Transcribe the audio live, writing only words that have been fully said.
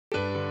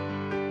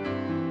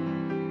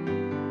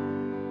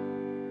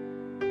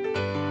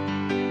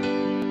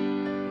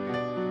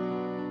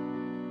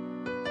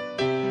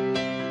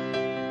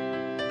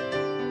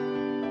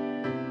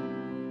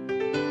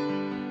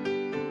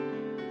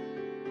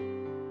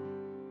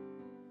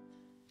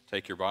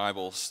Take your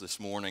Bibles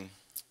this morning.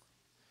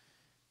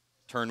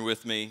 Turn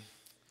with me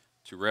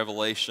to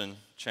Revelation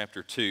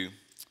chapter 2.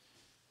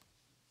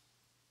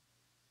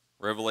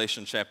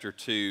 Revelation chapter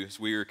 2, as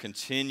we are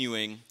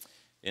continuing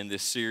in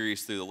this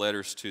series through the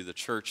letters to the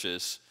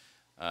churches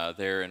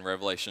there in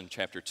Revelation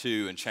chapter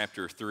 2 and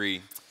chapter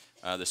 3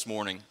 this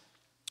morning.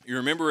 You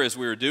remember as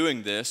we were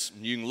doing this,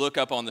 you can look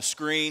up on the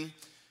screen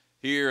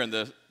here and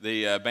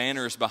the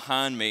banners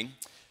behind me.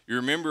 You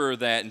remember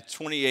that in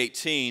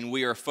 2018,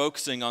 we are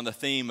focusing on the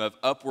theme of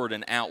upward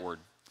and outward.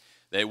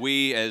 That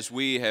we, as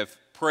we have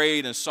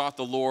prayed and sought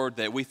the Lord,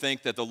 that we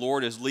think that the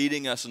Lord is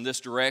leading us in this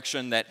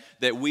direction, that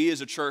we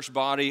as a church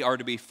body are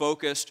to be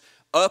focused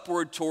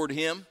upward toward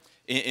Him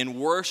in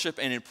worship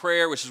and in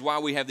prayer, which is why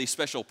we have these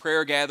special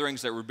prayer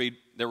gatherings that we're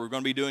going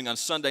to be doing on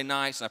Sunday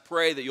nights. And I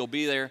pray that you'll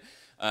be there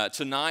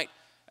tonight.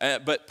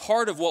 But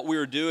part of what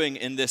we're doing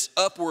in this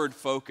upward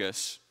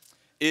focus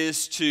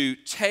is to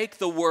take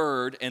the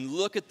Word and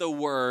look at the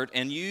Word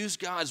and use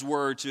God's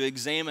Word to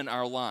examine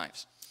our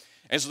lives.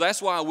 And so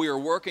that's why we are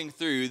working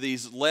through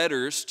these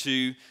letters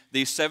to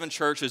these 7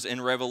 churches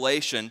in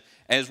Revelation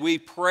as we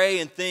pray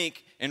and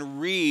think and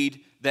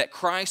read that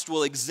Christ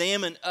will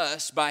examine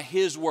us by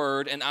His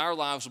Word and our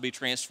lives will be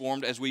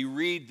transformed as we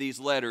read these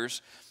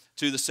letters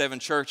to the 7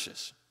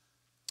 churches.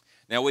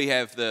 Now we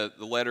have the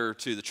letter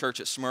to the church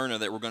at Smyrna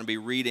that we're going to be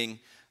reading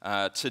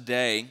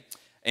today.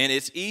 And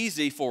it's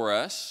easy for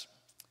us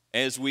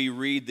as we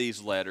read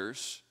these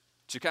letters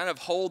to kind of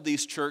hold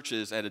these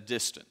churches at a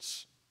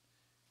distance.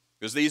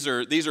 Because these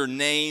are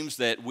names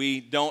that we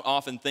don't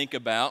often think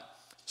about.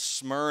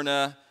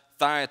 Smyrna,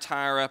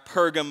 Thyatira,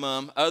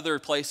 Pergamum, other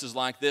places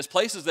like this.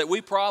 Places that we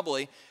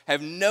probably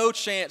have no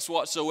chance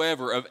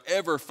whatsoever of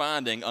ever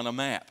finding on a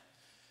map.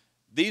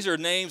 These are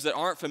names that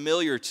aren't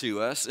familiar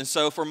to us. And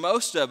so for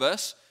most of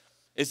us,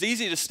 it's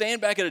easy to stand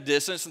back at a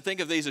distance and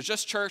think of these as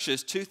just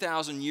churches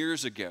 2,000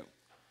 years ago.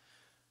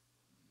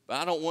 But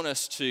I don't want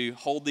us to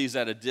hold these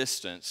at a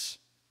distance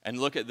and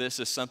look at this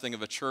as something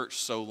of a church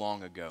so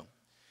long ago.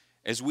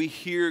 As we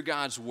hear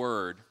God's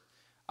Word,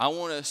 I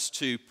want us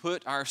to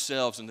put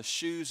ourselves in the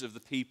shoes of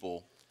the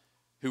people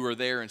who are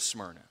there in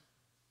Smyrna.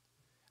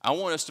 I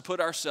want us to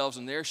put ourselves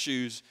in their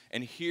shoes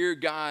and hear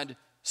God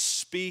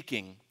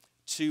speaking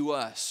to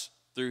us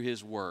through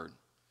His Word.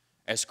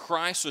 As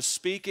Christ was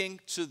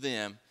speaking to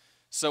them,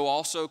 so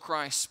also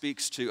Christ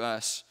speaks to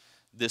us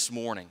this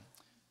morning.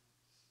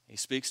 He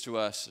speaks to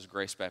us as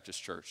Grace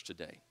Baptist Church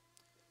today.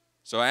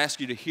 So I ask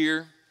you to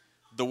hear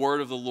the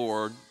word of the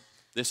Lord.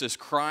 This is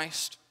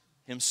Christ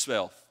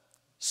Himself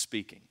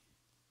speaking.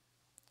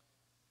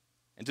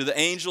 And to the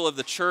angel of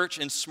the church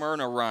in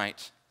Smyrna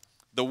write,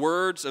 the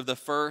words of the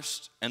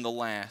first and the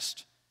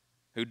last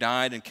who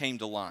died and came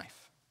to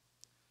life.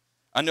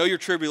 I know your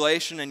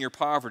tribulation and your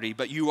poverty,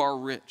 but you are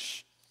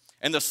rich,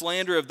 and the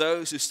slander of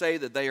those who say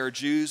that they are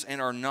Jews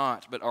and are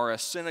not, but are a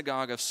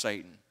synagogue of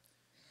Satan.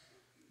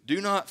 Do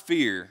not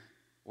fear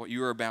what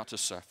you are about to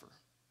suffer.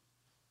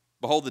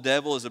 Behold, the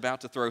devil is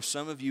about to throw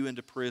some of you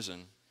into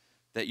prison,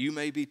 that you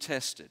may be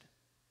tested.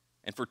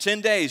 And for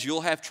 10 days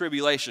you'll have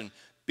tribulation.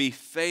 Be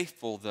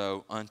faithful,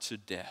 though, unto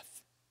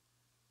death,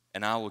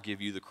 and I will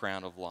give you the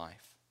crown of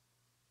life.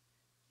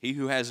 He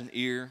who has an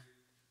ear,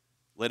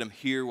 let him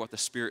hear what the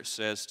Spirit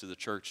says to the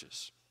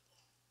churches.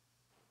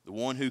 The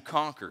one who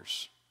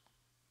conquers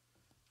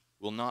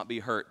will not be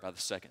hurt by the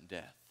second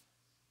death.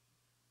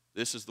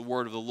 This is the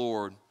word of the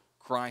Lord,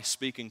 Christ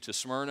speaking to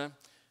Smyrna,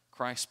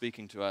 Christ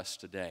speaking to us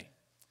today.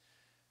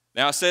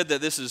 Now I said that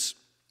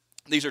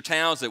these are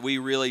towns that we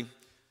really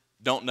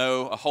don't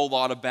know a whole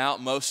lot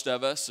about, most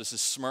of us. This is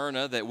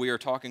Smyrna that we are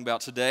talking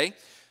about today.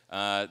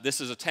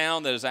 This is a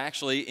town that is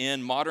actually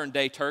in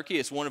modern-day Turkey.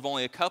 It's one of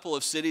only a couple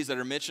of cities that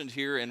are mentioned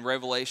here in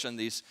Revelation,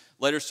 these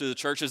letters to the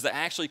churches, that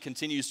actually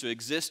continues to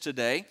exist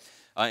today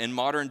in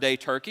modern-day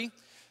Turkey.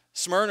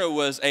 Smyrna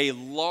was a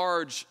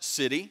large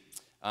city.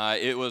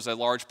 It was a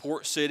large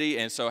port city,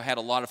 and so it had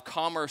a lot of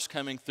commerce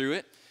coming through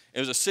it.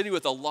 It was a city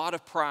with a lot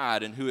of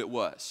pride in who it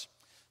was.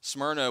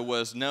 Smyrna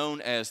was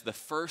known as the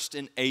first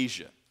in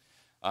Asia.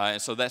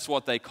 And so that's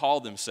what they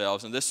called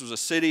themselves. And this was a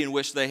city in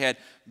which they had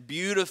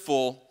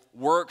beautiful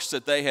works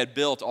that they had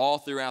built all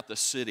throughout the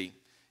city.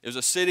 It was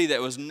a city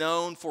that was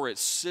known for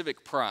its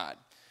civic pride.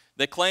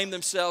 They claimed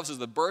themselves as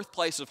the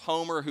birthplace of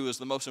Homer, who was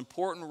the most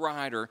important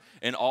writer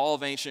in all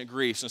of ancient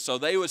Greece. And so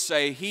they would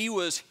say, he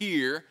was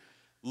here,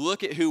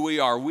 look at who we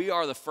are. We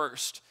are the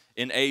first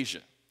in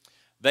Asia.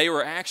 They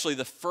were actually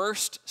the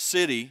first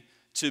city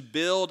to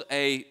build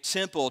a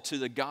temple to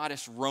the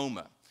goddess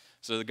Roma.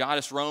 So the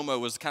goddess Roma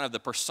was kind of the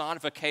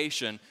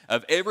personification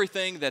of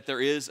everything that there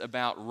is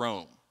about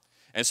Rome.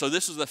 And so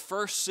this was the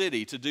first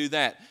city to do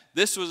that.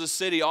 This was a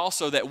city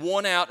also that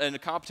won out in a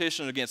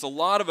competition against a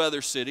lot of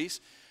other cities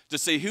to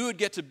see who would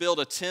get to build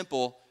a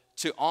temple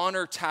to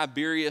honor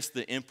Tiberius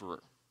the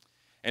emperor.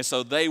 And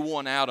so they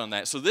won out on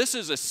that. So this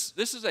is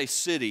a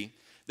city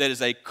that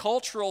is a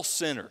cultural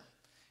center.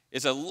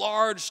 It's a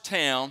large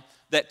town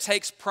that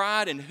takes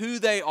pride in who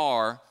they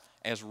are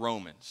as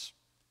Romans.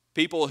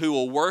 People who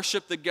will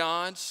worship the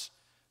gods,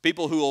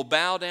 people who will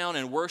bow down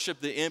and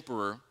worship the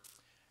emperor,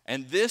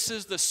 And this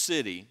is the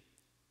city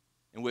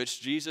in which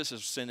Jesus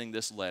is sending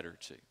this letter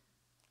to.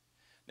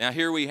 Now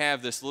here we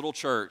have this little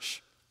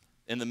church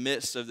in the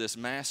midst of this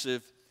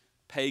massive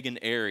pagan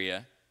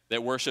area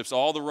that worships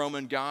all the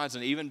Roman gods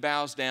and even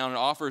bows down and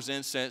offers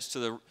incense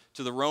to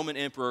the Roman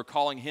emperor,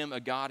 calling him a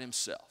god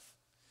himself.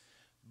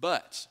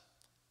 But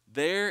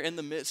there in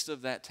the midst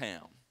of that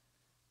town,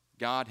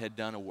 God had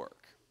done a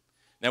work.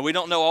 Now we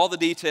don't know all the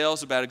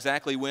details about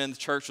exactly when the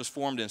church was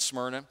formed in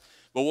Smyrna,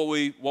 but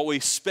what we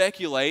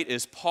speculate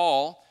is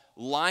Paul,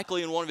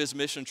 likely in one of his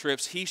mission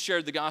trips, he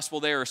shared the gospel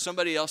there, or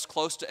somebody else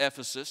close to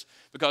Ephesus,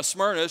 because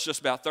Smyrna is just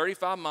about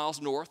 35 miles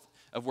north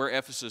of where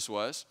Ephesus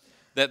was,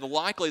 that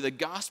likely the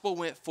gospel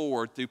went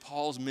forward through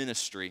Paul's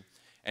ministry,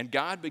 and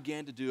God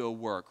began to do a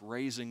work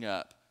raising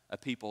up a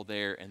people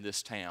there in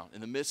this town, in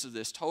the midst of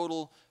this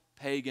total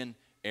pagan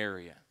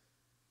area.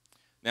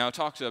 Now, I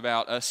talked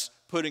about us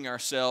putting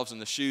ourselves in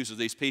the shoes of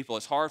these people.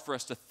 It's hard for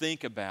us to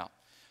think about.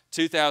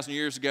 2,000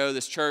 years ago,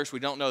 this church, we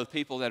don't know the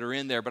people that are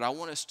in there, but I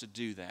want us to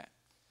do that.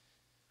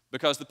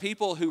 Because the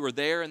people who were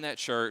there in that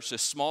church,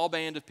 this small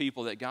band of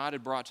people that God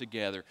had brought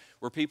together,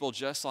 were people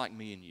just like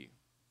me and you.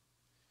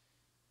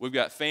 We've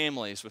got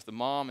families with the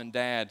mom and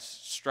dad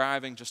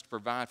striving just to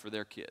provide for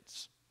their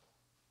kids.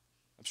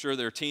 I'm sure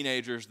there are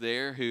teenagers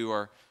there who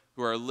are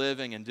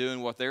living and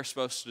doing what they're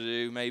supposed to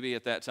do maybe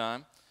at that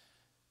time.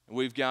 And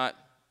we've got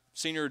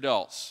senior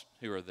adults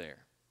who are there.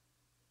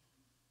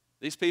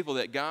 These people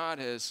that God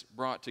has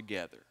brought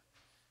together.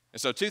 And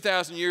so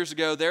 2,000 years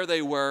ago, there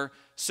they were,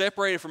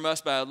 separated from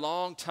us by a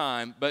long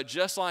time, but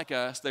just like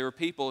us, they were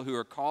people who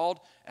are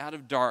called out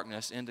of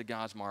darkness into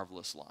God's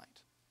marvelous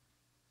light.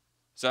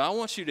 So I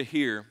want you to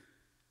hear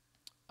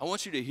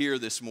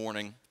this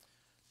morning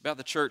about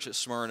the church at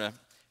Smyrna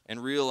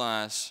and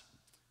realize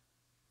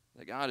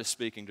that God is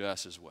speaking to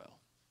us as well.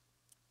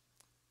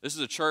 This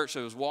is a church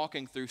that was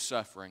walking through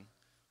suffering,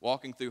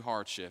 walking through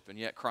hardship, and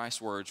yet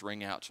Christ's words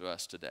ring out to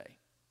us today.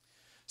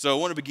 So I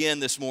want to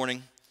begin this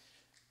morning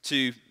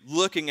to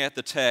looking at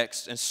the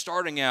text and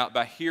starting out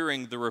by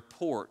hearing the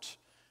report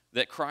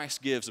that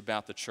Christ gives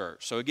about the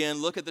church. So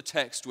again, look at the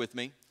text with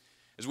me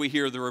as we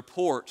hear the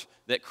report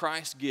that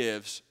Christ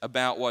gives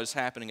about what is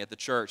happening at the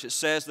church. It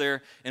says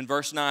there in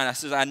verse 9, it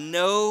says, I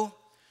know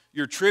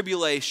your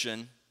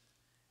tribulation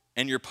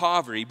and your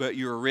poverty, but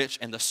you are rich,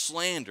 and the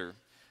slander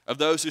of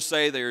those who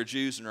say they are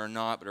Jews and are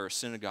not, but are a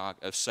synagogue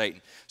of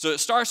Satan. So it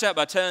starts out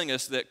by telling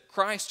us that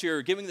Christ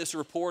here, giving this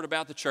report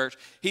about the church,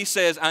 he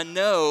says, I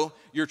know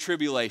your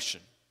tribulation.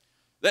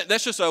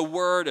 That's just a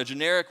word, a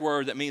generic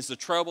word that means the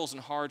troubles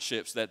and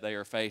hardships that they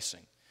are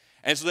facing.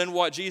 And so then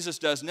what Jesus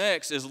does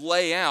next is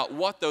lay out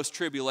what those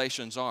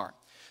tribulations are.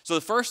 So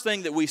the first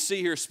thing that we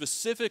see here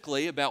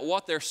specifically about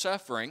what they're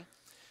suffering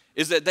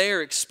is that they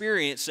are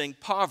experiencing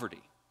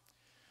poverty.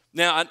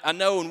 Now, I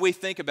know when we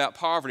think about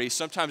poverty,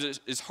 sometimes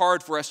it's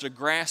hard for us to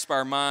grasp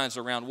our minds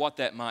around what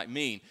that might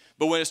mean.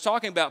 But when it's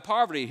talking about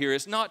poverty here,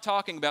 it's not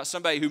talking about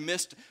somebody who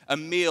missed a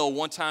meal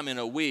one time in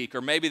a week,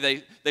 or maybe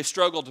they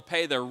struggled to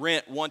pay their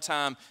rent one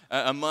time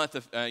a month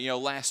of,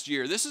 last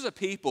year. This is a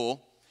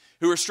people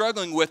who are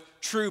struggling with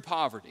true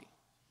poverty,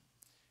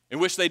 in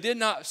which they did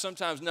not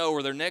sometimes know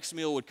where their next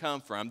meal would come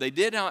from. They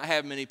did not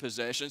have many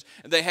possessions,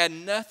 and they had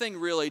nothing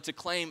really to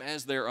claim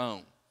as their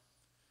own.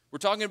 We're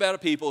talking about a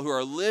people who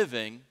are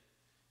living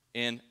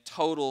in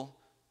total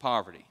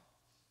poverty.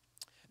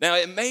 Now,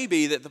 it may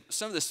be that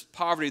some of this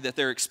poverty that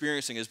they're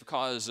experiencing is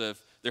because of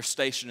their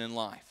station in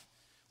life.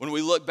 When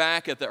we look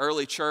back at the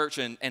early church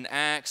and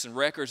Acts and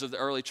records of the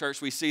early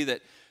church, we see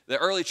that the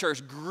early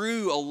church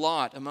grew a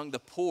lot among the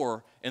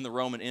poor in the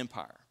Roman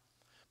Empire.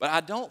 But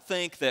I don't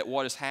think that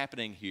what is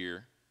happening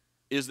here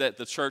is that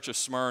the church of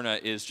Smyrna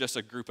is just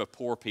a group of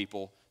poor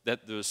people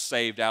that was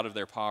saved out of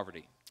their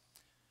poverty.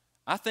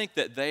 I think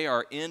that they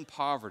are in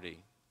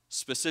poverty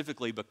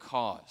specifically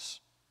because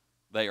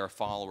they are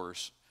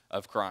followers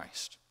of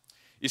Christ.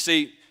 You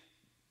see,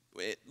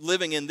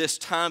 living in this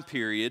time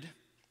period,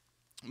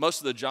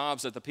 most of the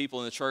jobs that the people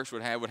in the church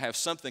would have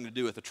something to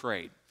do with a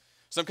trade.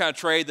 Some kind of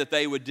trade that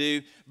they would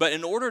do. But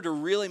in order to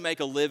really make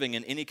a living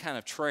in any kind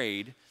of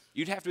trade,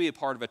 you'd have to be a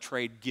part of a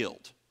trade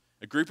guild,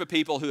 a group of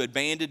people who had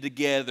banded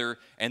together,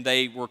 and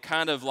they were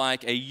kind of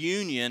like a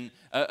union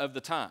of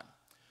the time.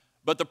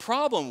 But the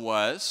problem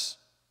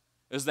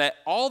is that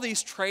all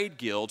these trade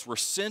guilds were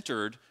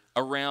centered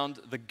around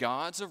the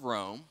gods of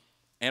Rome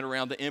and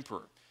around the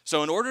emperor.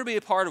 So in order to be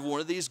a part of one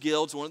of these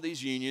guilds, one of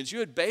these unions, you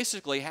would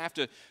basically have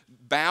to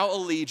bow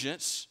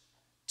allegiance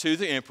to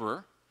the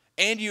emperor,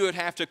 and you would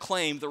have to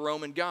claim the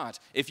Roman gods.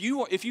 If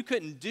you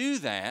couldn't do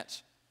that,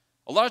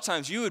 a lot of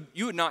times you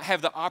would not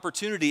have the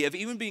opportunity of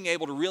even being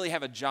able to really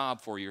have a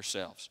job for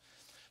yourselves.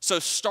 So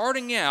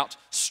starting out,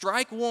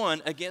 strike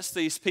one against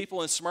these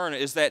people in Smyrna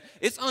is that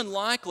it's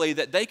unlikely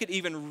that they could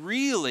even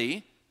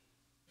really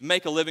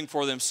make a living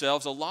for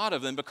themselves, a lot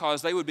of them,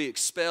 because they would be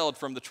expelled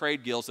from the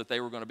trade guilds that they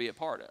were going to be a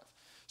part of.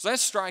 So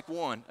that's strike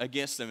one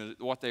against them,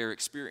 what they are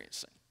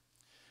experiencing.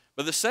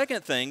 But the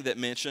second thing that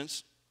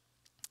mentions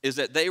is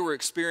that they were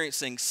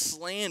experiencing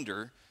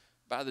slander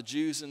by the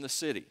Jews in the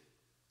city.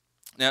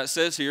 Now it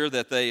says here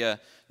that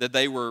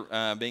they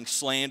were being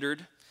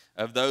slandered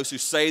of those who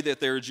say that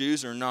they're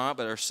Jews or not,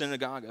 but are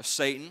synagogue of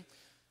Satan.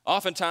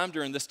 Oftentimes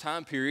during this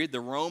time period, the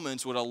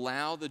Romans would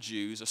allow the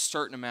Jews a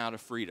certain amount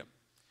of freedom.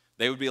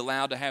 They would be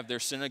allowed to have their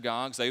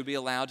synagogues. They would be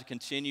allowed to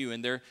continue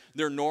in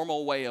their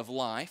normal way of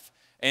life.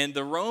 And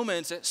the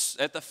Romans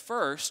at the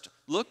first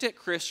looked at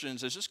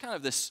Christians as just kind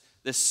of this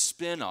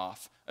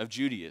spin-off of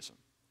Judaism.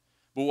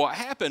 But what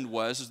happened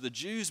was the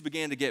Jews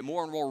began to get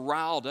more and more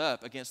riled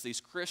up against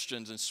these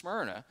Christians in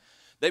Smyrna.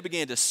 They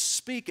began to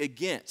speak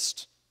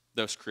against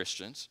those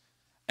Christians.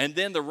 And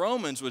then the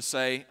Romans would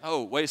say,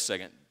 oh, wait a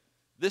second,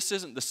 this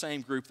isn't the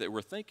same group that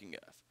we're thinking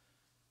of.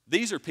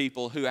 These are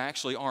people who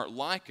actually aren't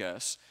like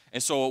us,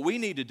 and so what we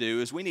need to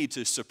do is we need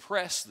to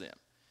suppress them.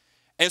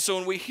 And so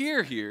when we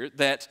hear here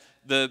that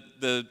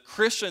the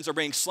Christians are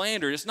being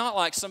slandered, it's not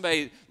like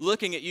somebody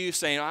looking at you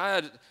saying,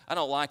 I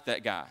don't like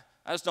that guy.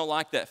 I just don't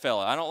like that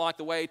fella. I don't like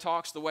the way he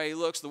talks, the way he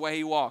looks, the way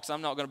he walks.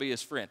 I'm not going to be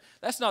his friend.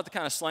 That's not the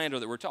kind of slander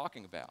that we're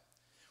talking about.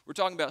 We're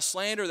talking about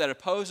slander that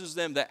opposes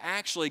them, that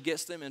actually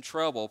gets them in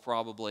trouble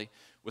probably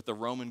with the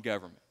Roman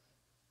government.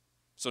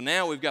 So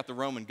now we've got the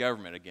Roman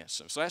government against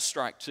them. So that's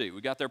strike two.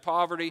 We've got their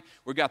poverty.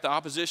 We've got the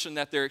opposition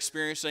that they're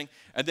experiencing.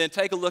 And then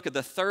take a look at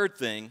the third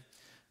thing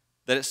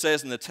that it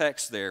says in the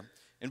text there.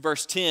 In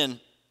verse 10,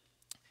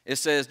 it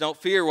says, don't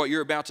fear what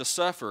you're about to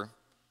suffer.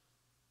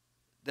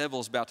 The devil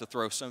is about to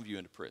throw some of you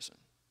into prison.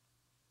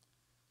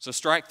 So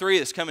strike three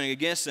that's coming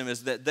against them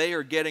is that they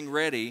are getting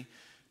ready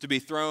to be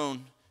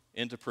thrown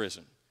into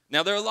prison.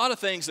 Now, there are a lot of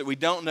things that we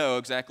don't know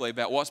exactly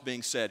about what's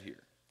being said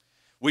here.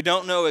 We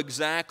don't know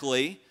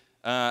exactly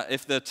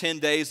if the 10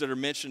 days that are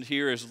mentioned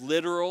here is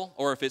literal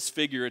or if it's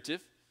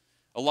figurative.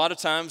 A lot of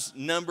times,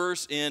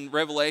 numbers in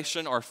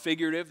Revelation are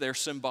figurative. They're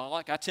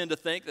symbolic. I tend to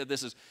think that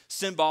this is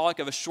symbolic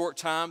of a short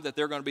time that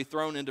they're going to be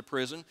thrown into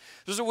prison.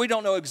 So we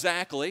don't know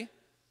exactly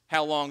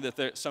how long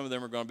that some of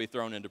them are going to be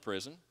thrown into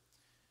prison.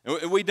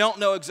 And we don't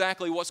know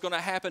exactly what's going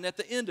to happen at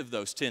the end of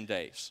those 10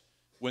 days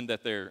when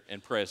that they're in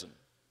prison.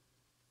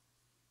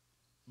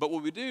 But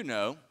what we do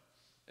know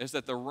is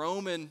that the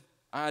Roman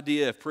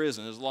idea of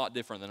prison is a lot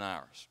different than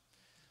ours.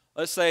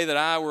 Let's say that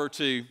I were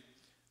to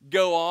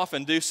go off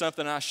and do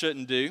something I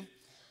shouldn't do,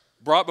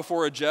 brought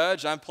before a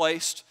judge, I'm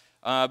placed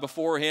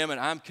before him, and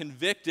I'm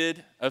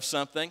convicted of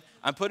something.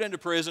 I'm put into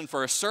prison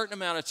for a certain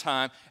amount of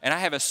time, and I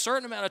have a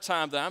certain amount of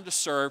time that I'm to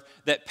serve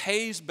that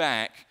pays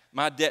back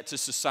my debt to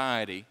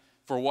society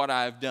for what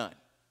I've done.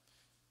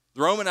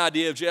 The Roman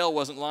idea of jail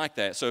wasn't like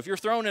that. So if you're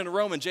thrown into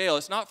Roman jail,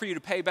 it's not for you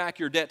to pay back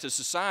your debt to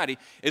society.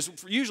 It's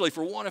usually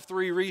for one of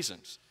three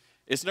reasons.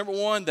 It's number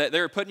one, that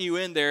they're putting you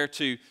in there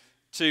to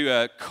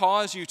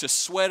cause you to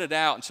sweat it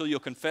out until you'll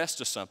confess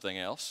to something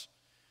else.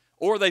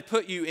 Or they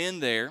put you in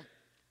there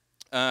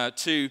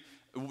to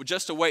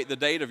await the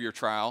date of your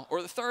trial.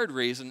 Or the third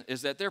reason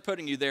is that they're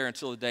putting you there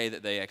until the day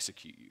that they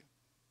execute you.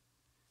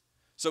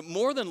 So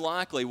more than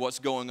likely what's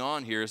going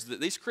on here is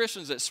that these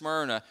Christians at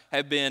Smyrna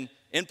have been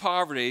in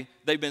poverty,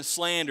 they've been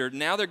slandered,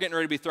 now they're getting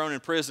ready to be thrown in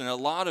prison, and a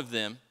lot of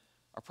them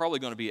are probably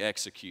going to be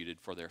executed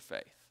for their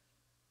faith.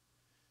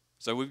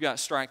 So we've got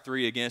strike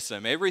three against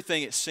them.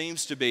 Everything it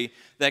seems to be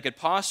that could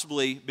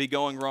possibly be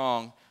going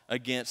wrong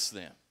against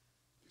them.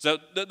 So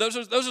those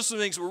are some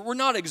things we're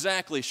not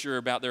exactly sure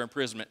about their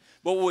imprisonment.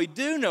 But what we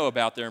do know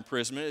about their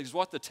imprisonment is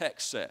what the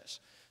text says.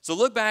 So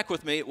look back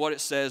with me at what it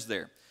says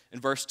there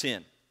in verse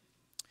 10. It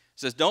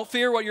says, don't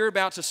fear what you're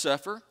about to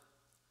suffer.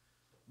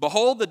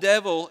 Behold, the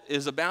devil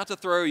is about to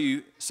throw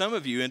some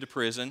of you into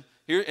prison.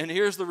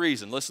 Here's the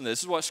reason. Listen,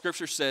 this is what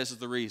Scripture says is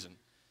the reason.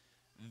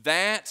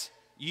 That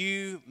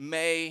you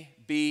may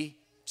be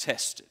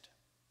tested.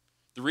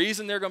 The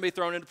reason they're going to be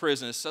thrown into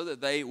prison is so that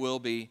they will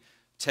be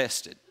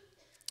tested.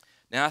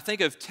 Now, I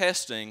think of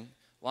testing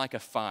like a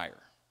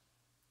fire.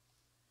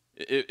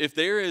 If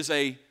there is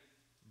a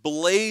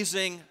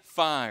blazing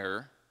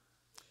fire,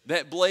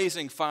 that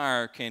blazing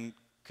fire can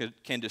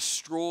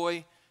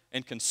destroy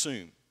and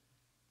consume.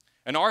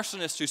 An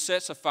arsonist who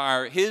sets a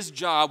fire, his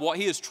job, what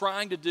he is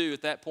trying to do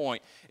at that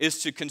point, is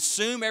to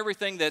consume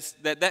everything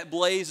that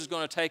blaze is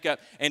going to take up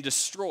and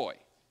destroy.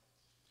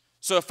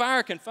 So a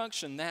fire can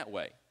function that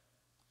way.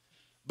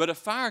 But a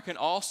fire can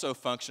also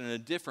function in a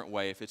different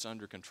way if it's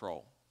under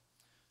control.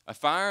 A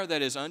fire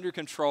that is under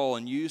control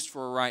and used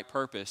for a right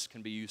purpose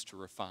can be used to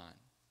refine.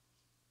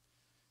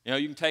 You know,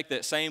 you can take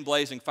that same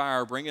blazing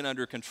fire, bring it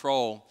under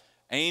control,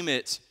 aim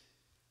it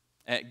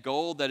at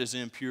gold that is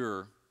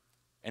impure,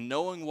 and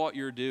knowing what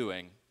you're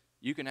doing,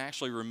 you can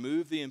actually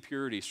remove the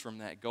impurities from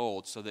that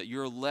gold so that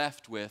you're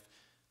left with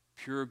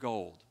pure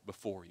gold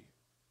before you.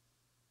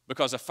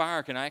 Because a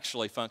fire can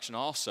actually function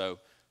also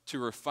to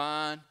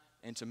refine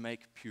and to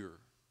make pure.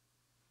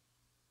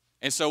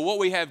 And so what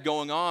we have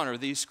going on are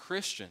these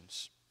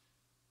Christians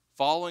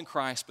following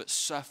Christ but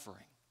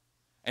suffering.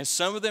 And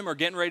some of them are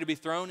getting ready to be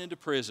thrown into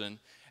prison.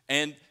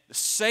 And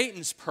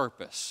Satan's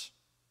purpose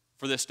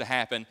for this to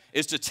happen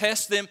is to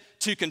test them,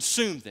 to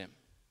consume them.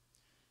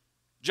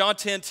 John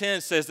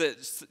 10:10 says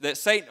that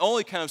Satan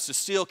only comes to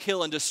steal,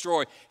 kill, and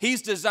destroy.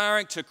 He's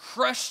desiring to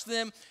crush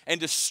them and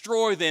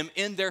destroy them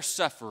in their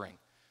suffering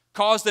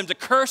cause them to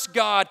curse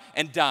God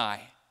and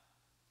die.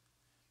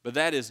 But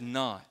that is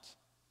not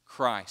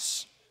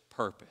Christ's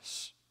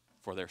purpose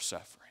for their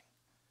suffering.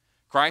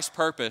 Christ's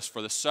purpose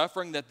for the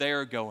suffering that they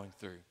are going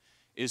through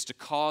is to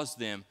cause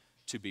them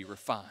to be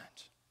refined,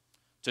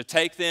 to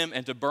take them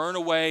and to burn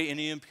away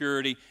any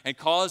impurity and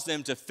cause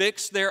them to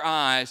fix their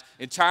eyes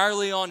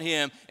entirely on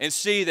Him and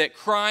see that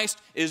Christ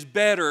is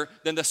better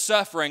than the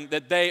suffering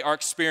that they are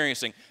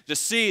experiencing, to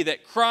see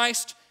that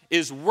Christ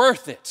is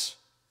worth it,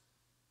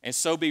 and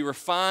so be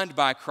refined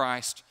by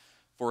Christ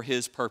for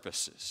His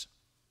purposes.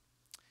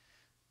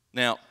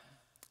 Now,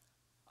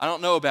 I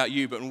don't know about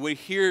you, but when we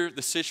hear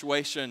the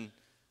situation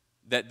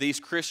that these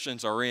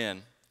Christians are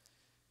in,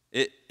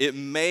 it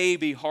may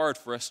be hard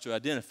for us to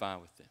identify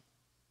with them.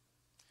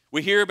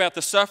 We hear about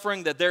the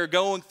suffering that they're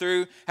going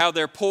through, how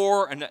they're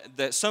poor, and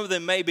that some of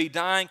them may be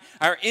dying.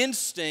 Our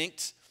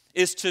instinct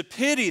is to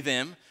pity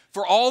them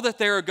for all that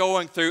they're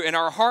going through, and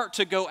our heart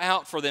to go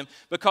out for them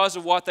because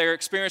of what they're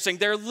experiencing.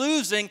 They're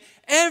losing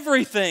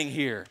everything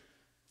here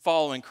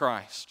following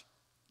Christ.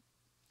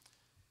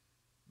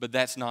 But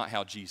that's not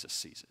how Jesus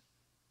sees it.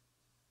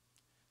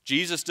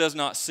 Jesus does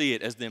not see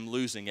it as them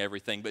losing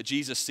everything, but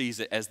Jesus sees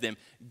it as them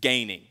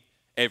gaining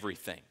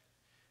everything.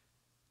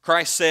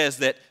 Christ says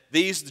that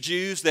these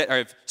Jews that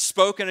have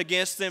spoken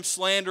against them,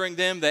 slandering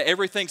them, that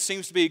everything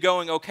seems to be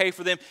going okay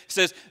for them,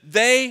 says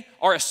they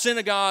are a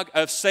synagogue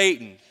of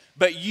Satan.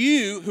 But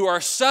you who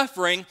are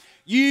suffering,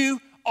 you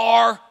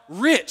are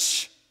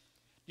rich.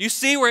 You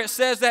see where it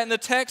says that in the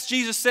text?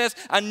 Jesus says,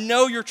 I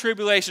know your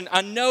tribulation.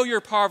 I know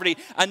your poverty.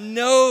 I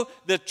know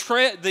the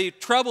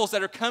troubles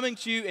that are coming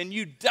to you and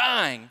you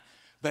dying,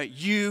 but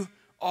you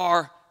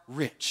are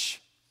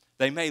rich.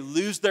 They may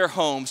lose their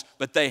homes,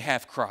 but they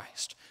have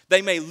Christ.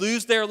 They may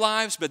lose their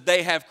lives, but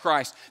they have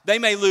Christ. They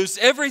may lose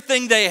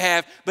everything they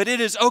have, but it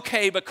is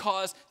okay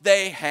because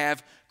they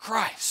have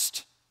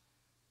Christ.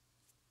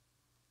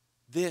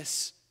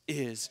 This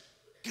is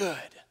good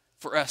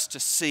for us to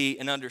see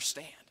and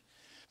understand,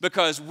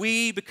 because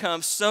we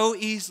become so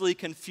easily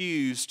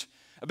confused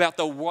about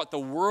what the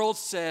world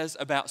says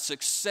about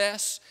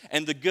success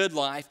and the good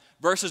life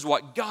versus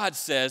what God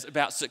says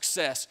about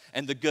success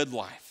and the good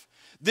life.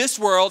 This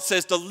world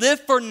says to live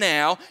for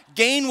now,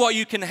 gain what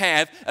you can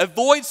have,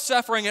 avoid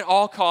suffering at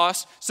all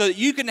costs so that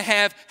you can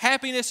have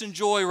happiness and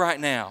joy right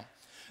now.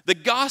 The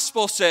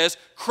gospel says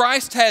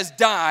Christ has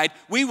died,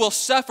 we will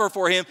suffer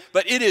for Him,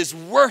 but it is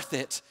worth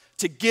it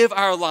to give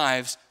our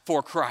lives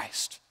for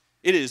Christ.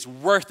 It is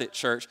worth it,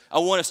 church. I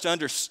want us to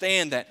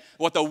understand that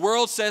what the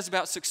world says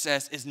about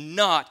success is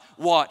not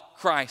what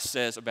Christ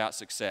says about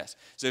success.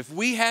 So if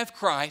we have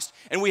Christ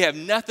and we have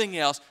nothing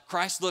else,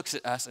 Christ looks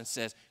at us and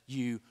says,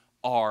 you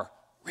are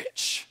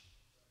rich.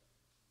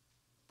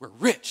 We're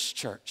rich,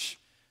 church.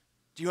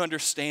 Do you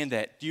understand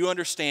that? Do you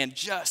understand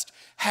just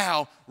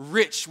how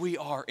rich we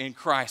are in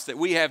Christ? That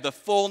we have the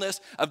fullness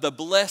of the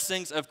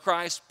blessings of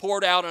Christ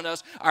poured out on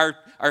us,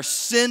 our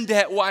sin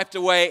debt wiped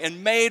away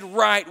and made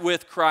right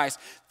with Christ.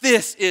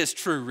 This is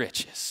true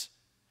riches.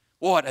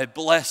 What a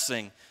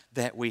blessing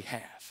that we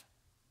have.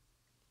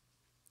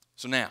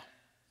 So now,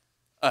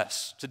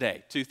 us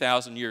today,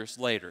 2,000 years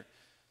later,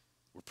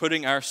 we're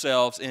putting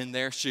ourselves in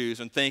their shoes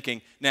and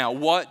thinking, now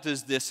what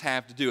does this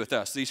have to do with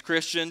us? These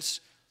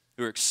Christians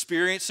who are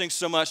experiencing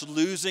so much,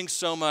 losing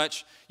so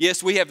much.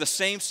 Yes, we have the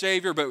same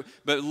Savior, but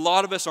a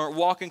lot of us aren't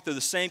walking through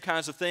the same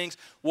kinds of things.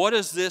 What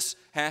does this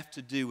have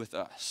to do with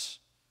us?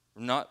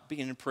 We're not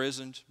being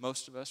imprisoned,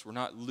 most of us. We're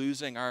not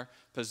losing our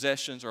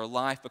possessions or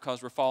life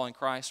because we're following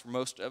Christ, for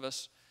most of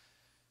us.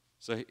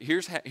 So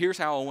here's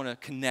how I want to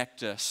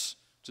connect us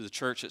to the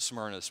church at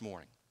Smyrna this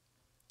morning.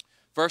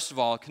 First of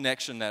all, a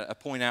connection that I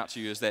point out to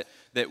you is that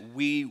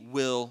we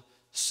will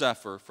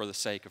suffer for the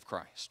sake of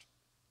Christ.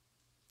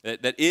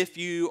 That if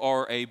you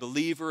are a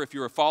believer, if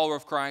you're a follower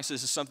of Christ,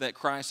 this is something that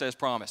Christ has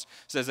promised.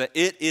 It says that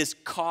it is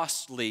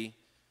costly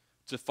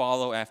to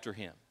follow after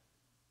Him.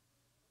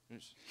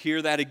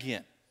 Hear that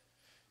again.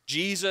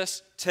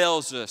 Jesus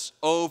tells us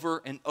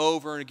over and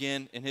over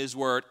again in His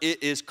Word,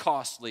 it is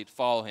costly to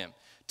follow Him.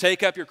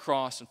 Take up your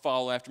cross and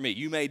follow after me.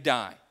 You may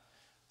die.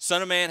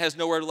 Son of Man has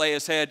nowhere to lay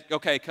his head.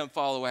 Okay, come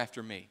follow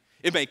after me.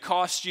 It may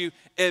cost you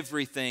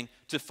everything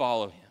to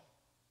follow Him.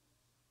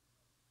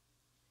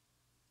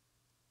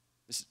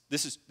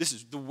 This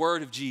is the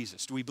word of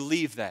Jesus. Do we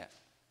believe that?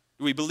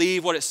 Do we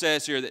believe what it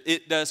says here, that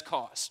it does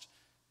cost?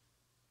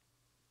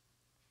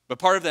 But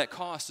part of that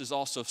cost is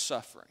also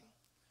suffering.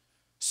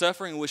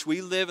 Suffering in which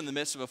we live in the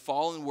midst of a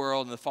fallen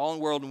world, and the fallen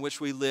world in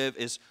which we live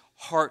is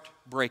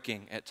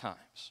heartbreaking at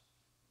times.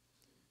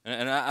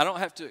 And I don't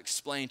have to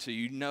explain to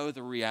you, you know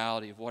the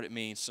reality of what it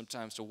means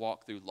sometimes to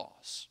walk through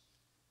loss,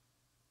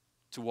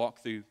 to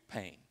walk through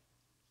pain,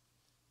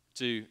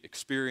 to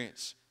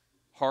experience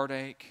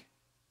heartache,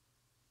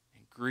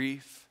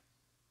 grief,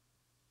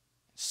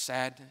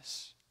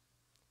 sadness,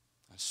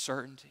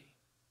 uncertainty,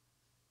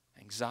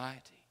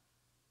 anxiety.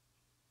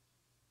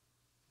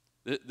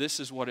 This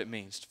is what it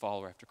means to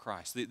follow after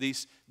Christ.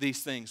 These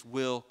things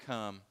will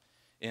come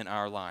in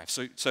our lives.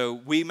 So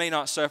we may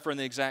not suffer in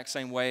the exact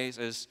same ways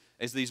as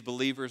as these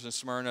believers in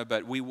Smyrna,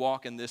 but we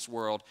walk in this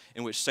world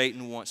in which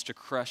Satan wants to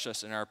crush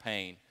us in our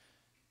pain,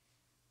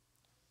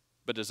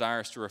 but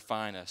desires to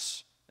refine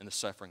us in the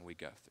suffering we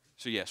go through.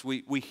 So yes,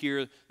 we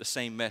hear the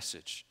same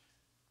message.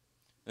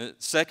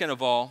 Second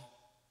of all,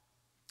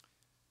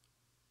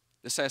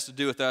 this has to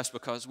do with us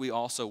because we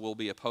also will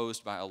be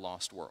opposed by a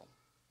lost world.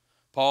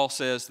 Paul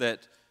says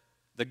that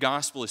the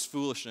gospel is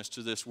foolishness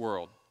to this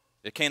world.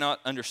 It cannot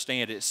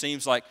understand it. It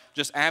seems like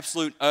just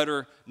absolute,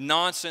 utter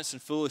nonsense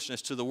and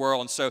foolishness to the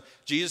world. And so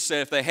Jesus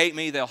said, if they hate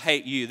me, they'll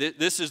hate you.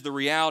 This is the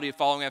reality of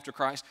following after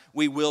Christ.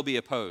 We will be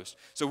opposed.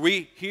 So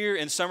we here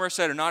in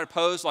Somerset are not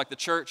opposed like the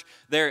church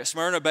there at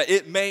Smyrna, but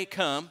it may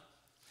come.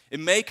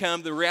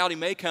 The reality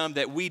may come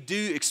that we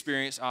do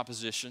experience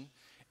opposition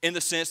in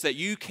the sense that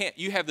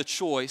you have the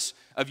choice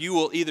of you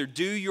will either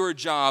do your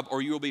job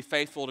or you will be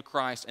faithful to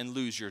Christ and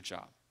lose your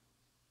job.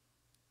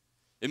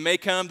 It may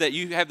come that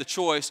you have the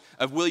choice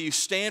of will you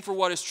stand for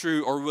what is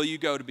true or will you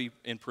go to be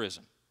in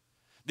prison.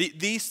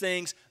 These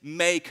things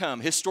may come.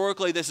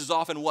 Historically, this is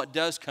often what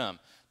does come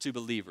to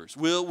believers.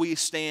 Will we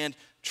stand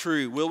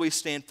true? Will we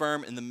stand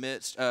firm in the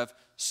midst of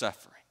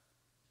suffering?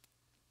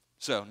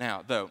 So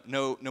now, though,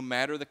 no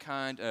matter the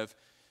kind of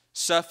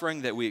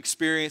suffering that we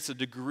experience, the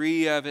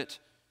degree of it,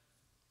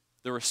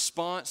 the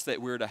response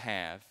that we're to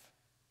have,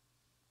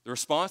 the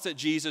response that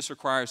Jesus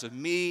requires of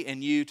me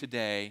and you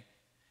today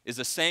is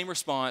the same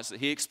response that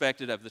he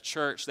expected of the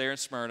church there in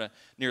Smyrna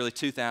nearly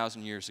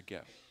 2,000 years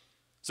ago.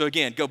 So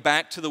again, go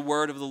back to the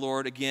word of the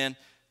Lord again.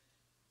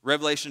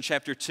 Revelation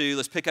chapter 2,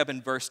 let's pick up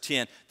in verse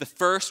 10. The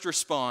first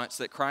response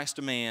that Christ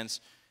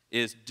demands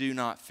is do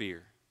not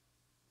fear.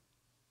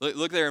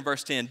 Look there in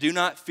verse 10. Do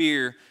not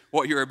fear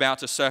what you're about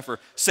to suffer.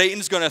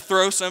 Satan's going to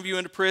throw some of you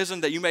into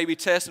prison that you may be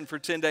tested for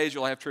 10 days.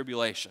 You'll have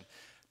tribulation.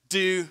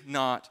 Do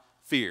not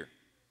fear.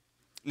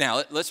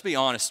 Now, let's be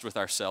honest with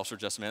ourselves for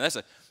just a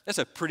minute. That's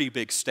a pretty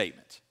big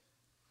statement.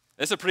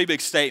 That's a pretty big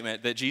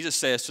statement that Jesus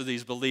says to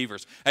these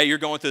believers. Hey, you're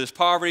going through this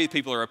poverty.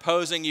 People are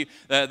opposing you.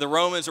 The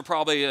Romans are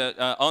probably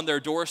on their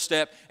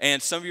doorstep,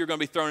 and some of you are going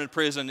to be thrown in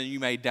prison, and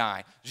you may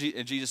die.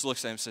 And Jesus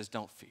looks at them and says,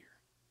 don't fear.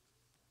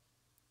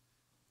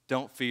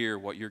 Don't fear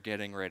what you're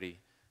getting ready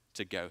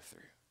to go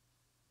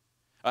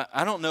through.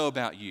 I don't know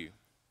about you,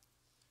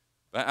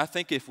 but I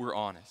think if we're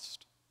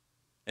honest,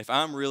 if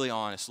I'm really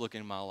honest looking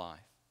at my life,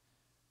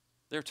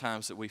 there are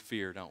times that we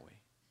fear, don't we?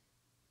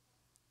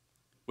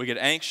 We get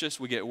anxious,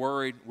 we get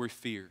worried, we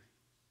fear.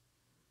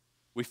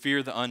 We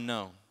fear the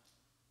unknown.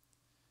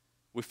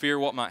 We fear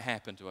what might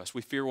happen to us.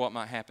 We fear what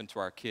might happen to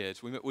our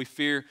kids. We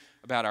fear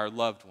about our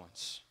loved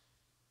ones.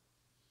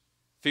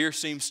 Fear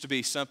seems to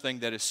be something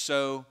that is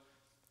so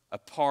a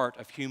part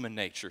of human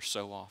nature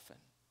so often.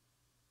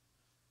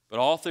 But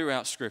all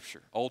throughout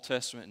Scripture, Old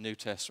Testament and New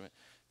Testament,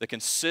 the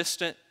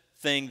consistent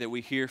thing that we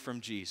hear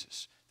from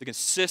Jesus, the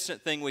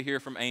consistent thing we hear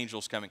from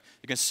angels coming,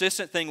 the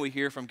consistent thing we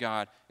hear from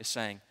God is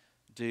saying,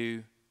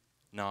 do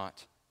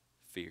not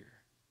fear.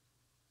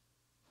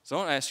 So I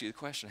want to ask you the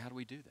question, how do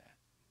we do that?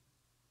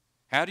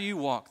 How do you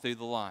walk through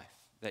the life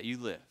that you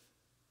live?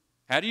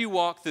 How do you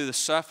walk through the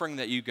suffering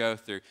that you go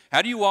through?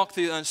 How do you walk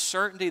through the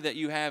uncertainty that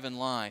you have in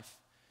life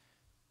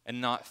and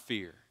not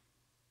fear?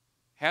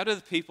 How do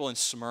the people in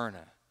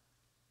Smyrna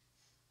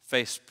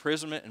face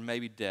imprisonment and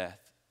maybe death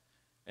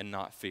and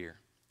not fear?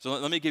 So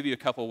let me give you a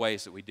couple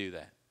ways that we do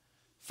that.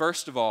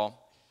 First of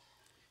all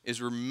is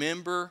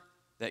remember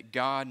that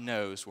God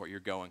knows what you're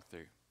going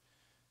through.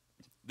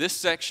 This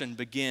section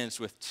begins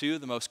with two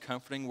of the most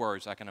comforting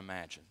words I can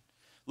imagine.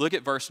 Look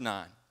at verse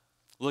 9.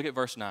 Look at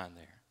verse 9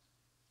 there,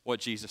 what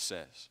Jesus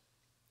says.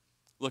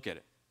 Look at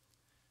it.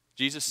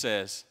 Jesus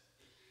says,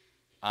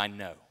 I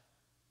know.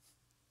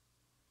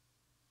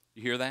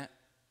 You hear that?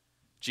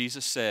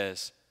 Jesus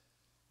says,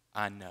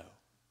 I know.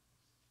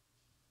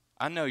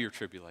 I know your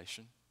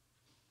tribulation.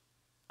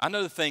 I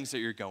know the things that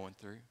you're going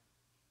through.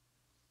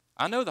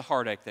 I know the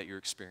heartache that you're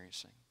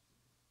experiencing.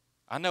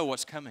 I know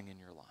what's coming in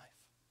your life.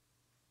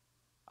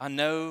 I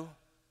know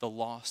the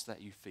loss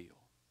that you feel.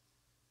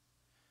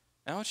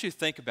 Now, I want you to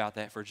think about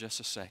that for just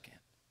a second.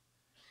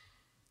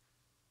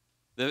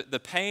 The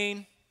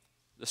pain,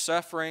 the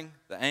suffering,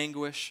 the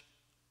anguish,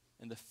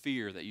 and the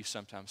fear that you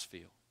sometimes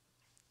feel.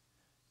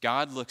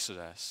 God looks at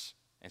us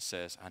and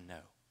says, I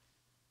know.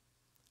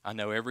 I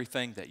know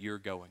everything that you're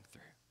going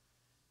through.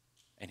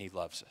 And He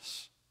loves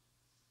us.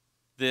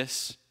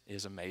 This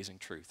is amazing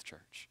truth,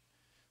 church.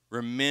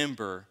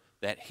 Remember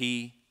that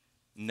He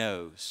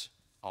knows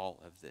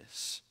all of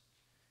this.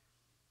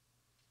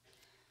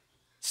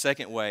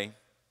 Second way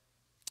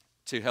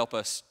to help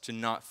us to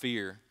not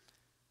fear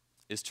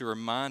is to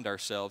remind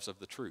ourselves of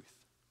the truth.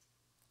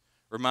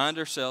 Remind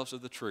ourselves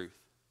of the truth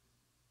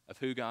of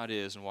who God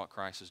is and what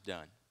Christ has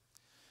done.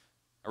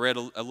 I read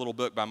a little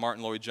book by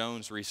Martin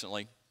Lloyd-Jones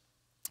recently,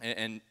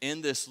 and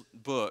in this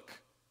book,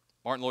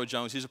 Martin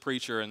Lloyd-Jones, he's a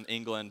preacher in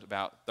England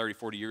about 30,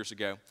 40 years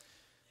ago.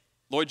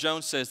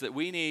 Lloyd-Jones says that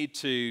we need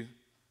to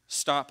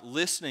stop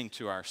listening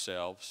to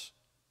ourselves,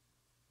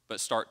 but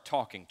start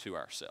talking to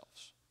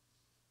ourselves.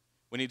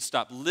 We need to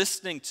stop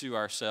listening to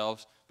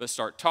ourselves, but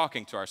start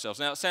talking to ourselves.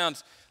 Now, it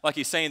sounds like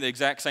he's saying the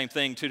exact same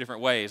thing two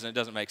different ways, and it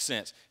doesn't make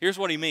sense. Here's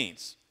what he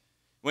means.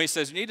 When he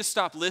says we need to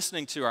stop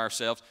listening to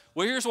ourselves,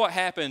 well, here's what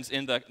happens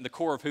in the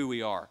core of who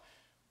we are.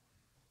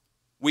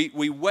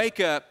 We wake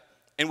up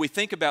and we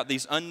think about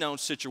these unknown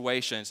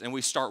situations, and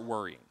we start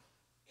worrying.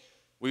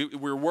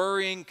 We're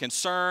worrying,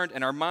 concerned,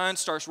 and our mind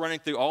starts running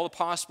through all the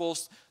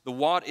possibles, the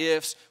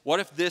what-ifs. What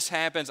if this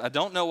happens? I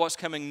don't know what's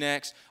coming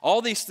next.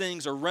 All these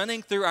things are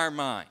running through our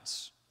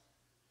minds.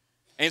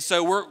 And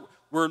so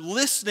we're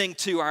listening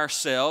to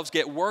ourselves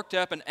get worked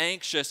up and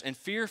anxious and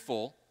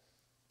fearful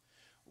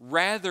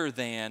rather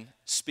than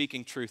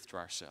speaking truth to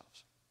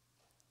ourselves.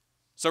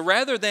 So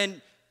rather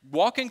than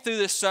walking through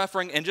this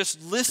suffering and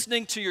just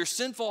listening to your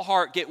sinful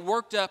heart get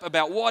worked up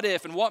about what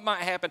if and what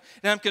might happen,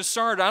 and I'm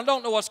concerned, I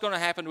don't know what's going to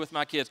happen with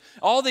my kids,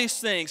 all these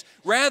things,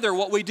 rather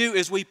what we do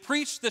is we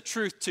preach the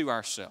truth to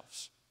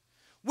ourselves.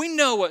 We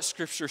know what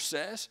Scripture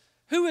says.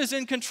 Who is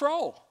in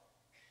control?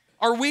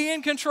 Are we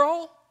in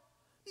control?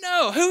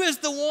 No. Who is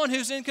the one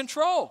who's in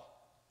control?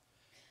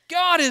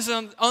 God is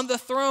on the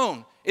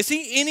throne. Is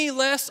He any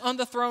less on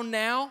the throne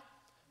now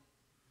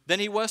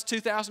than He was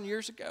 2,000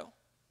 years ago?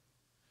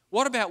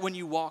 What about when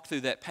you walk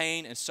through that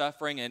pain and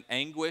suffering and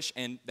anguish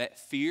and that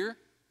fear?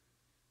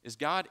 Is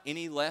God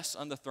any less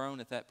on the throne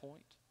at that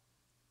point?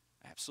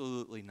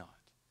 Absolutely not.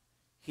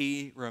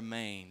 He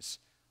remains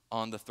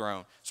on the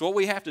throne. So what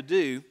we have to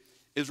do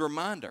is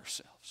remind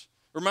ourselves.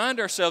 Remind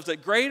ourselves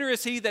that greater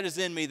is He that is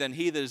in me than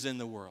he that is in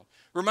the world.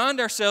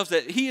 Remind ourselves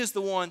that He is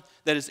the one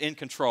that is in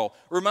control.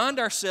 Remind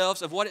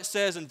ourselves of what it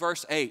says in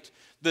verse 8.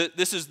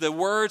 This is the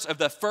words of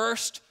the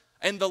first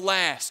and the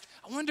last.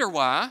 I wonder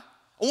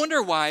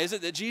why is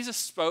it that Jesus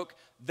spoke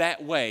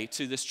that way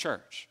to this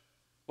church?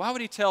 Why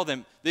would He tell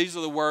them these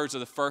are the words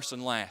of the first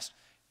and last?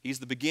 He's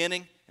the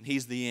beginning and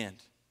He's the end.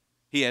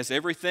 He has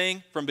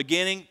everything from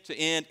beginning to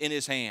end in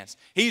His hands.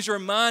 He's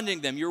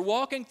reminding them, you're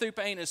walking through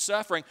pain and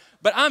suffering,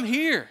 but I'm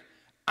here.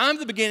 I'm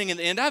the beginning and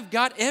the end. I've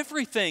got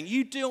everything.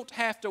 You don't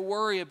have to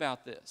worry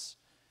about this.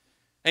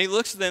 And He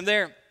looks at them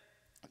there.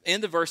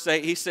 In the verse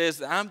 8, He says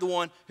that I'm the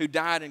one who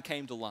died and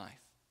came to life.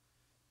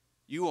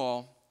 You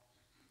all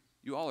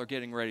are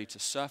getting ready to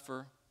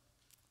suffer.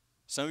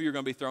 Some of you are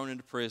going to be thrown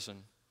into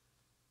prison,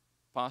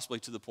 possibly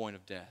to the point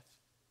of death.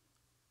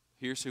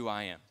 Here's who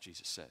I am,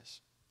 Jesus says.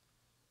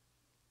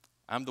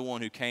 I'm the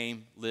one who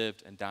came,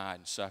 lived, and died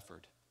and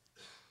suffered,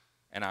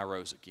 and I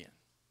rose again.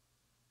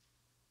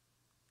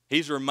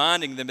 He's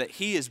reminding them that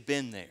He has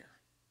been there.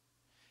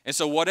 And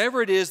so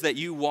whatever it is that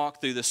you walk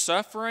through, the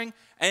suffering,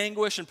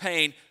 anguish, and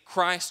pain,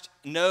 Christ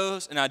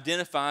knows and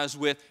identifies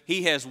with.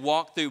 He has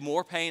walked through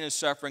more pain and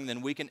suffering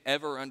than we can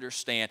ever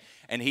understand.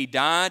 And He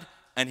died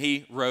and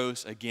He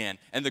rose again.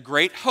 And the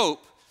great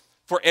hope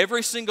for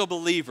every single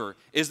believer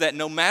is that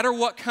no matter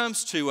what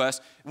comes to us,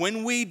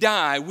 when we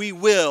die, we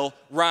will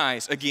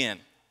rise again.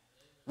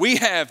 We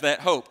have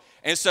that hope.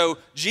 And so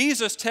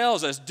Jesus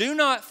tells us, do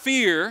not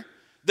fear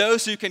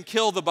those who can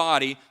kill the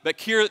body, but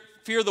fear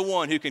the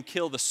one who can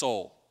kill the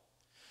soul.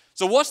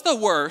 So what's the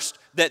worst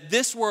that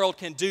this world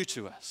can do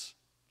to us?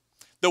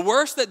 The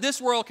worst that this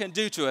world can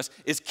do to us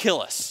is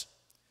kill us.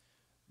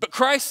 But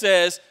Christ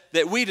says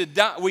that we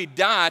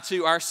die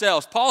to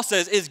ourselves. Paul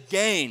says it's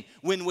gain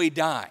when we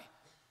die.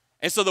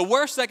 And so the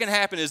worst that can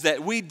happen is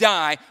that we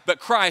die, but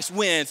Christ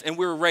wins and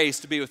we're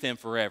raised to be with Him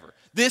forever.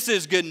 This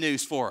is good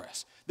news for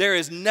us. There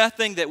is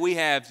nothing that we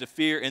have to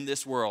fear in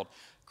this world.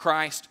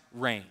 Christ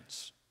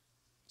reigns.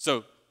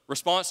 So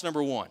response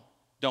number 1,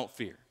 don't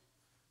fear.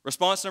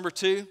 Response number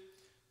 2,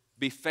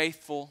 be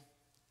faithful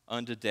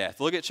unto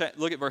death. Look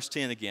at verse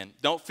 10 again.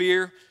 Don't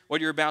fear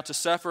what you're about to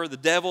suffer. The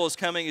devil is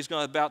coming. He's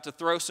about to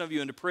throw some of you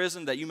into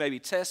prison that you may be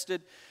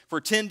tested. For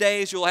 10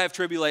 days you'll have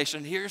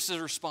tribulation. Here's the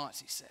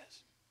response, He says.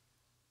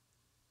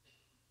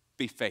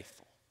 Be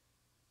faithful.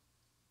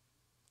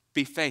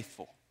 Be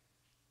faithful.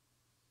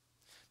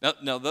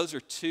 Now, those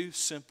are two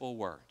simple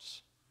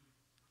words.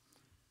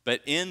 But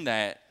in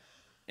that,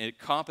 it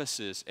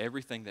encompasses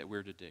everything that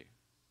we're to do.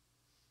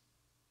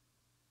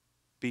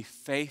 Be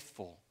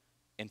faithful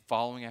in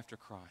following after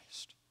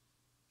Christ,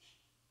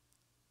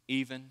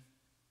 even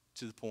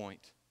to the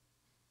point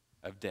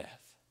of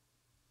death.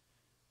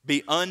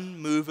 Be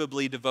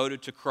unmovably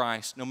devoted to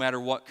Christ no matter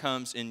what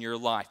comes in your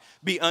life.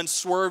 Be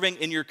unswerving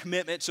in your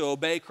commitment to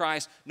obey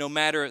Christ no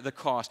matter the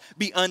cost.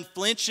 Be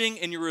unflinching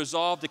in your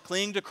resolve to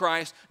cling to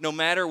Christ no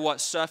matter what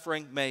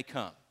suffering may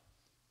come.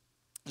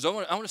 So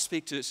I want to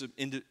speak to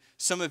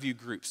some of you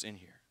groups in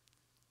here.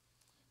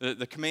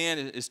 The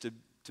command is to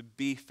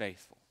be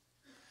faithful.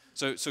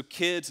 So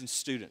kids and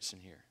students in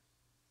here,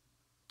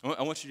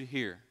 I want you to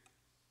hear.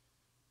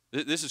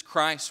 This is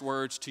Christ's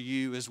words to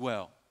you as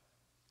well.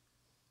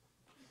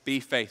 Be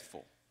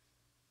faithful.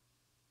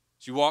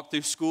 As you walk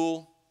through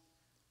school,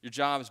 your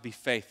job is be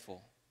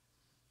faithful.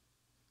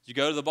 As you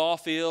go to the ball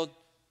field,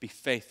 be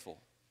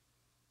faithful.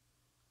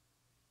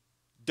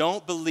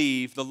 Don't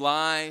believe the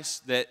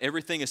lies that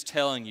everything is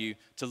telling you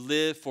to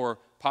live for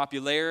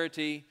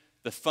popularity,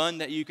 the fun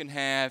that you can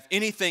have,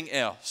 anything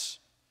else.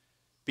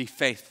 Be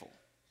faithful.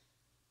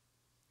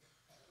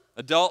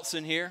 Adults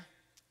in here,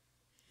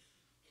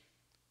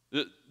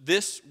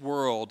 This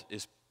world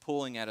is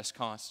pulling at us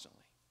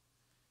constantly.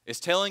 It's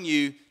telling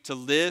you to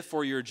live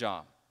for your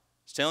job.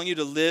 It's telling you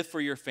to live for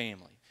your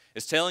family.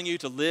 It's telling you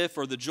to live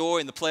for the joy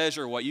and the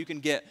pleasure of what you can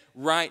get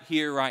right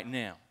here, right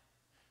now.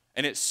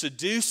 And it's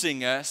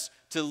seducing us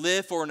to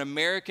live for an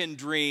American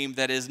dream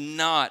that is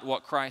not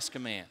what Christ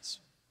commands.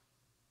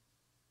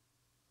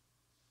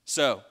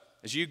 So,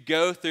 as you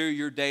go through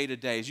your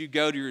day-to-day, as you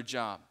go to your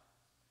job,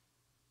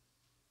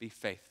 be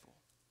faithful.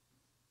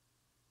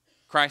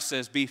 Christ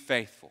says, be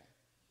faithful.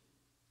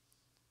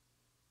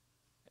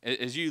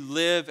 As you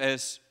live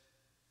as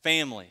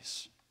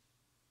families,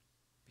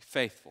 be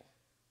faithful.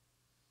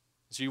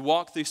 As you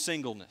walk through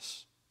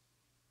singleness,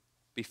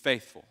 be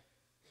faithful.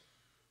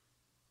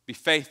 Be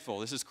faithful.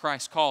 This is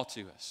Christ's call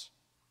to us.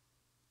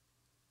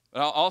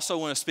 But I also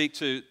want to speak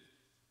to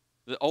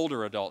the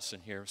older adults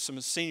in here, some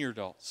senior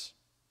adults.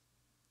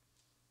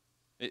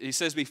 He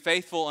says, be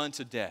faithful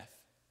unto death.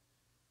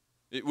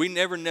 We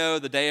never know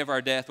the day of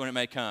our death when it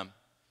may come.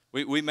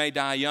 We may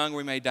die young,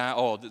 we may die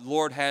old. The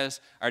Lord has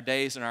our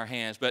days in our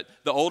hands. But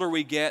the older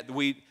we get,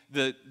 we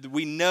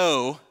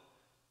know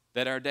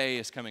that our day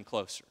is coming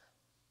closer.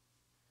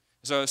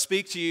 So I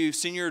speak to you,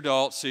 senior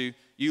adults, who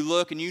you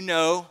look and you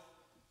know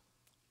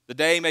the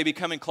day may be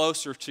coming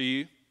closer to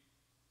you.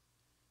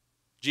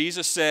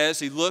 Jesus says,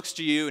 he looks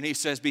to you and he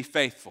says, be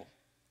faithful.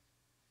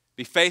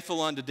 Be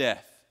faithful unto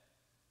death.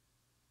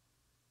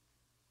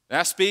 And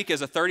I speak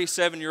as a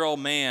 37-year-old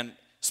man,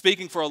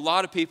 speaking for a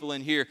lot of people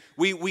in here.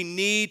 We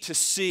need to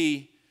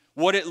see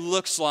what it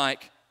looks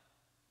like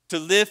to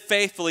live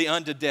faithfully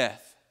unto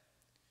death.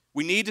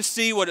 We need to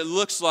see what it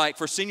looks like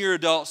for senior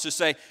adults to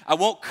say, I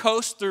won't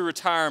coast through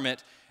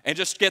retirement and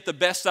just get the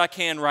best I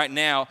can right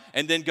now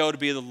and then go to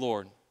be the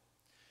Lord.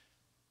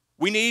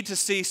 We need to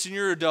see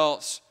senior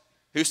adults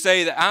who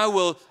say that I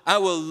will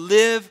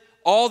live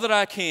all that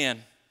I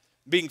can,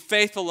 being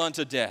faithful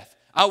unto death.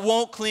 I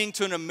won't cling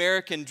to an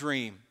American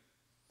dream.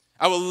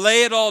 I will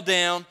lay it all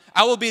down.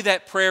 I will be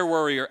that prayer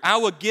warrior. I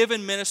will give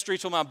in ministry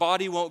till my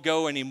body won't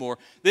go anymore.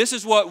 This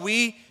is what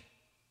we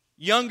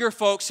younger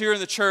folks here in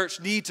the church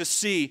need to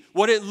see,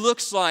 what it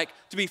looks like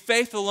to be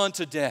faithful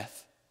unto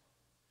death.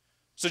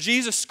 So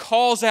Jesus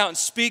calls out and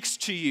speaks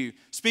to you,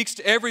 speaks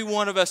to every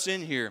one of us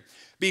in here.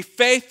 Be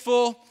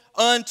faithful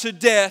unto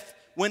death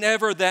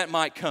whenever that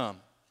might come.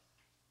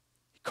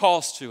 He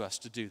calls to us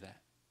to do that.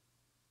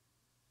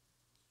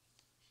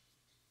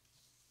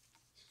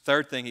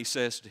 Third thing he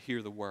says, to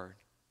hear the word.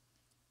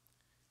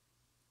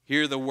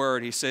 Hear the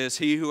word. He says,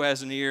 he who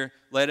has an ear,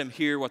 let him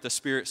hear what the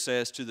Spirit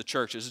says to the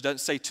churches. It doesn't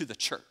say to the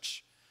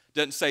church. It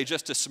doesn't say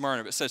just to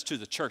Smyrna, but it says to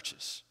the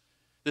churches.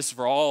 This is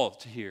for all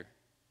to hear.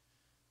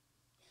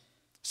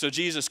 So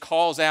Jesus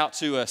calls out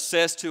to us,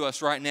 says to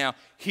us right now,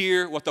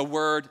 hear what the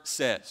word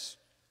says.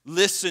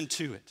 Listen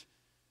to it.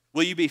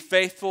 Will you be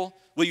faithful?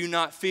 Will you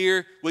not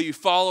fear? Will you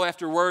follow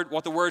after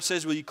what the word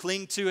says? Will you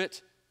cling to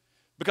it?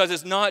 Because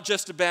it's not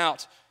just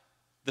about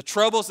the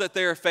troubles that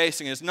they're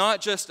facing. It's not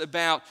just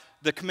about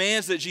the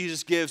commands that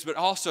Jesus gives, but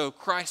also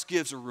Christ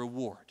gives a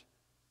reward.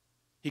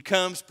 He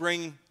comes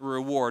bringing a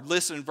reward.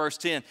 Listen in verse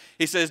 10.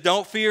 He says,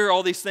 don't fear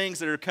all these things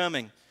that are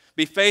coming.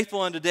 Be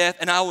faithful unto death,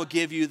 and I will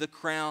give you the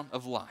crown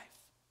of life.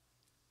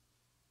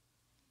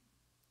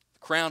 The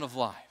crown of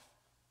life.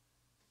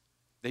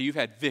 That you've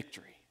had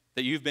victory.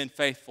 That you've been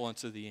faithful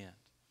unto the end.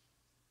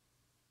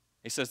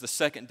 He says the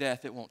second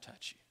death, it won't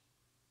touch you.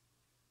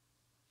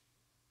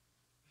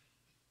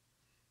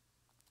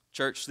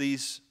 Church,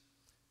 these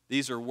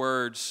are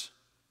words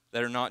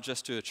that are not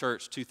just to a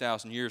church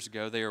 2,000 years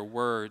ago. They are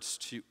words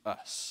to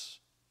us.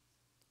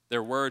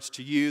 They're words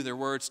to you. They're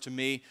words to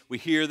me. We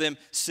hear them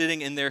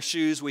sitting in their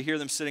shoes. We hear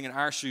them sitting in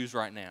our shoes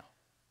right now.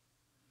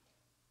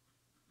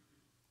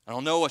 I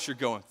don't know what you're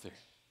going through.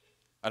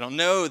 I don't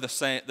know the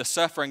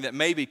suffering that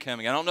may be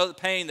coming. I don't know the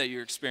pain that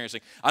you're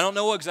experiencing. I don't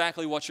know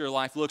exactly what your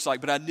life looks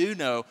like, but I do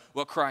know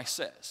what Christ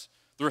says,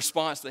 the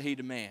response that he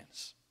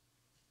demands.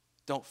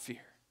 Don't fear.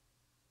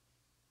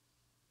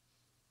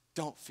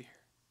 Don't fear.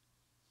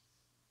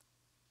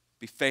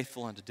 Be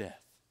faithful unto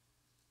death.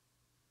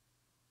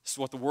 This is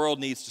what the world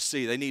needs to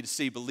see. They need to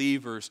see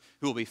believers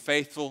who will be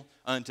faithful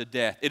unto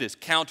death. It is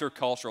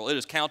countercultural. It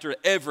is counter to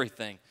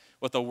everything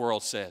what the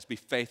world says. Be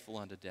faithful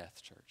unto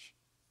death, church.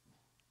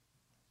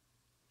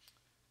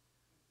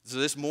 So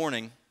this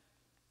morning,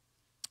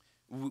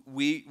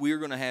 we are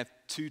going to have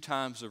two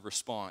times of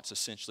response,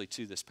 essentially,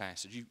 to this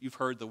passage. You've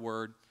heard the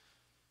word.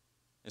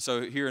 And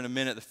so here in a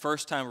minute, the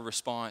first time of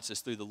response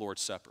is through the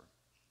Lord's Supper.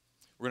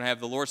 We're going to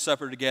have the Lord's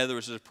Supper together,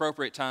 which is an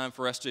appropriate time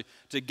for us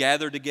to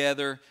gather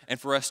together and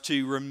for us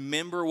to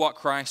remember what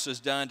Christ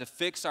has done, to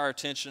fix our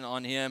attention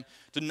on him,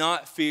 to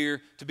not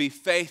fear, to be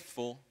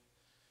faithful.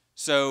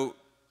 So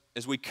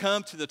as we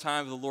come to the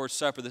time of the Lord's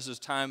Supper, this is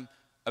a time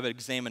of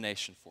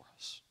examination for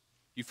us.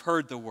 You've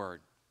heard the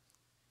word.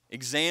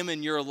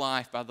 Examine your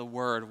life by the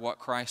word of what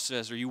Christ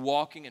says. Are you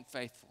walking in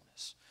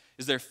faithfulness?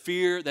 Is there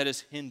fear that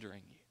is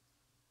hindering you?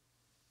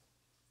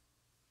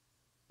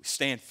 We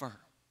stand firm.